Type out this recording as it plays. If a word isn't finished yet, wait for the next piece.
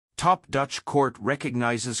Top Dutch court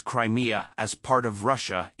recognizes Crimea as part of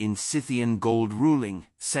Russia in Scythian gold ruling,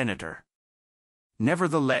 Senator.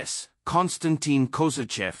 Nevertheless, Konstantin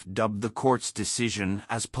Kozachev dubbed the court's decision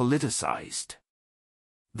as politicized.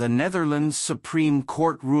 The Netherlands Supreme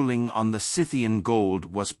Court ruling on the Scythian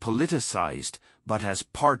gold was politicized, but as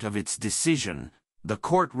part of its decision, the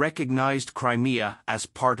court recognized Crimea as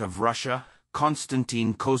part of Russia.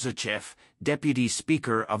 Konstantin Kozachev, Deputy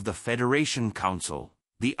Speaker of the Federation Council,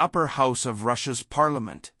 the upper house of Russia's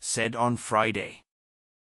parliament, said on Friday.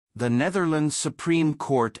 The Netherlands Supreme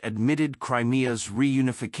Court admitted Crimea's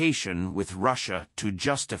reunification with Russia to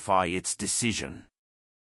justify its decision.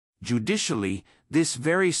 Judicially, this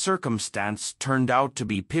very circumstance turned out to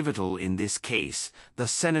be pivotal in this case, the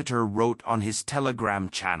senator wrote on his Telegram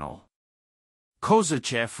channel.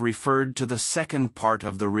 Kozachev referred to the second part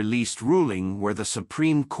of the released ruling where the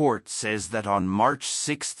Supreme Court says that on March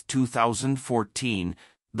 6, 2014,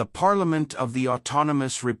 the Parliament of the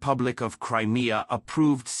Autonomous Republic of Crimea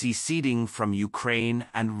approved seceding from Ukraine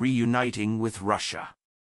and reuniting with Russia.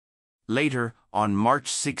 Later, on March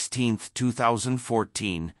 16,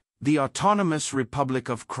 2014, the Autonomous Republic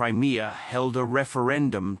of Crimea held a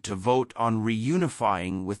referendum to vote on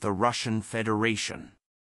reunifying with the Russian Federation.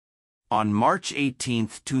 On March 18,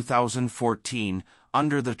 2014,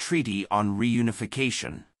 under the Treaty on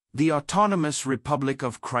Reunification, the Autonomous Republic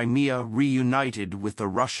of Crimea reunited with the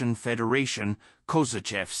Russian Federation,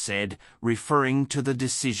 Kozachev said, referring to the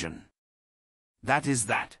decision. That is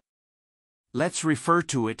that. Let's refer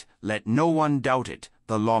to it, let no one doubt it,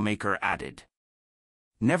 the lawmaker added.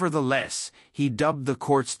 Nevertheless, he dubbed the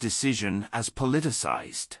court's decision as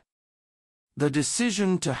politicized. The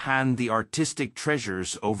decision to hand the artistic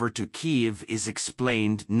treasures over to Kyiv is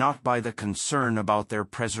explained not by the concern about their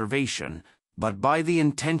preservation, but by the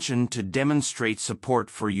intention to demonstrate support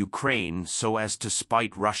for Ukraine so as to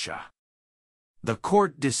spite Russia. The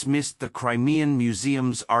court dismissed the Crimean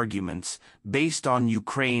Museum's arguments, based on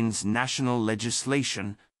Ukraine's national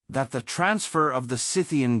legislation, that the transfer of the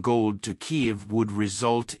Scythian gold to Kyiv would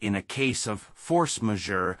result in a case of force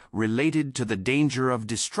majeure related to the danger of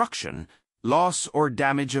destruction, loss or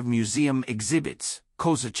damage of museum exhibits,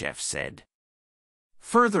 Kozachev said.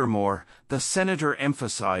 Furthermore, the senator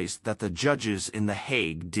emphasized that the judges in The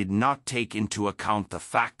Hague did not take into account the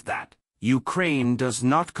fact that Ukraine does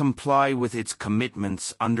not comply with its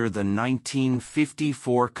commitments under the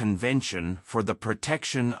 1954 Convention for the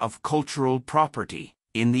Protection of Cultural Property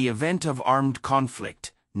in the event of armed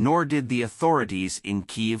conflict, nor did the authorities in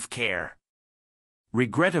Kyiv care.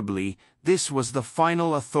 Regrettably, this was the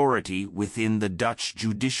final authority within the Dutch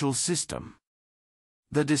judicial system.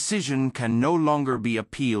 The decision can no longer be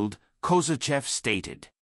appealed, Kozachev stated.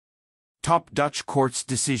 Top Dutch court's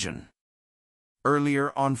decision.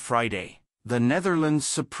 Earlier on Friday, the Netherlands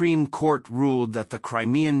Supreme Court ruled that the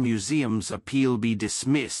Crimean Museum's appeal be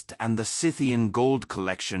dismissed and the Scythian gold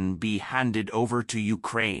collection be handed over to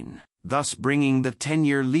Ukraine, thus bringing the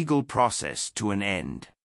 10-year legal process to an end.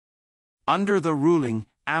 Under the ruling,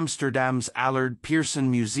 Amsterdam's Allard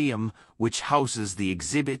Pearson Museum, which houses the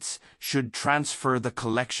exhibits, should transfer the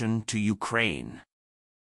collection to Ukraine.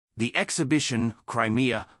 The exhibition,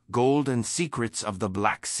 Crimea, Gold and Secrets of the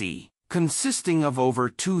Black Sea, consisting of over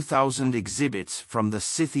 2,000 exhibits from the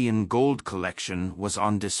Scythian gold collection, was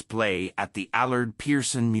on display at the Allard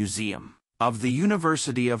Pearson Museum of the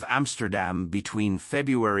University of Amsterdam between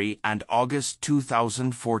February and August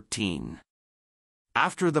 2014.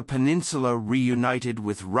 After the peninsula reunited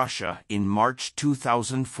with Russia in March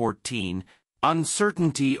 2014,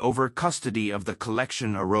 uncertainty over custody of the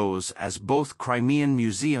collection arose as both Crimean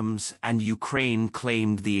museums and Ukraine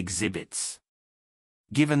claimed the exhibits.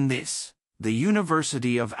 Given this, the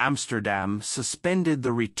University of Amsterdam suspended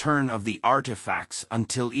the return of the artifacts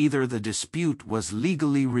until either the dispute was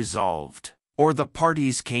legally resolved or the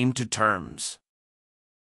parties came to terms.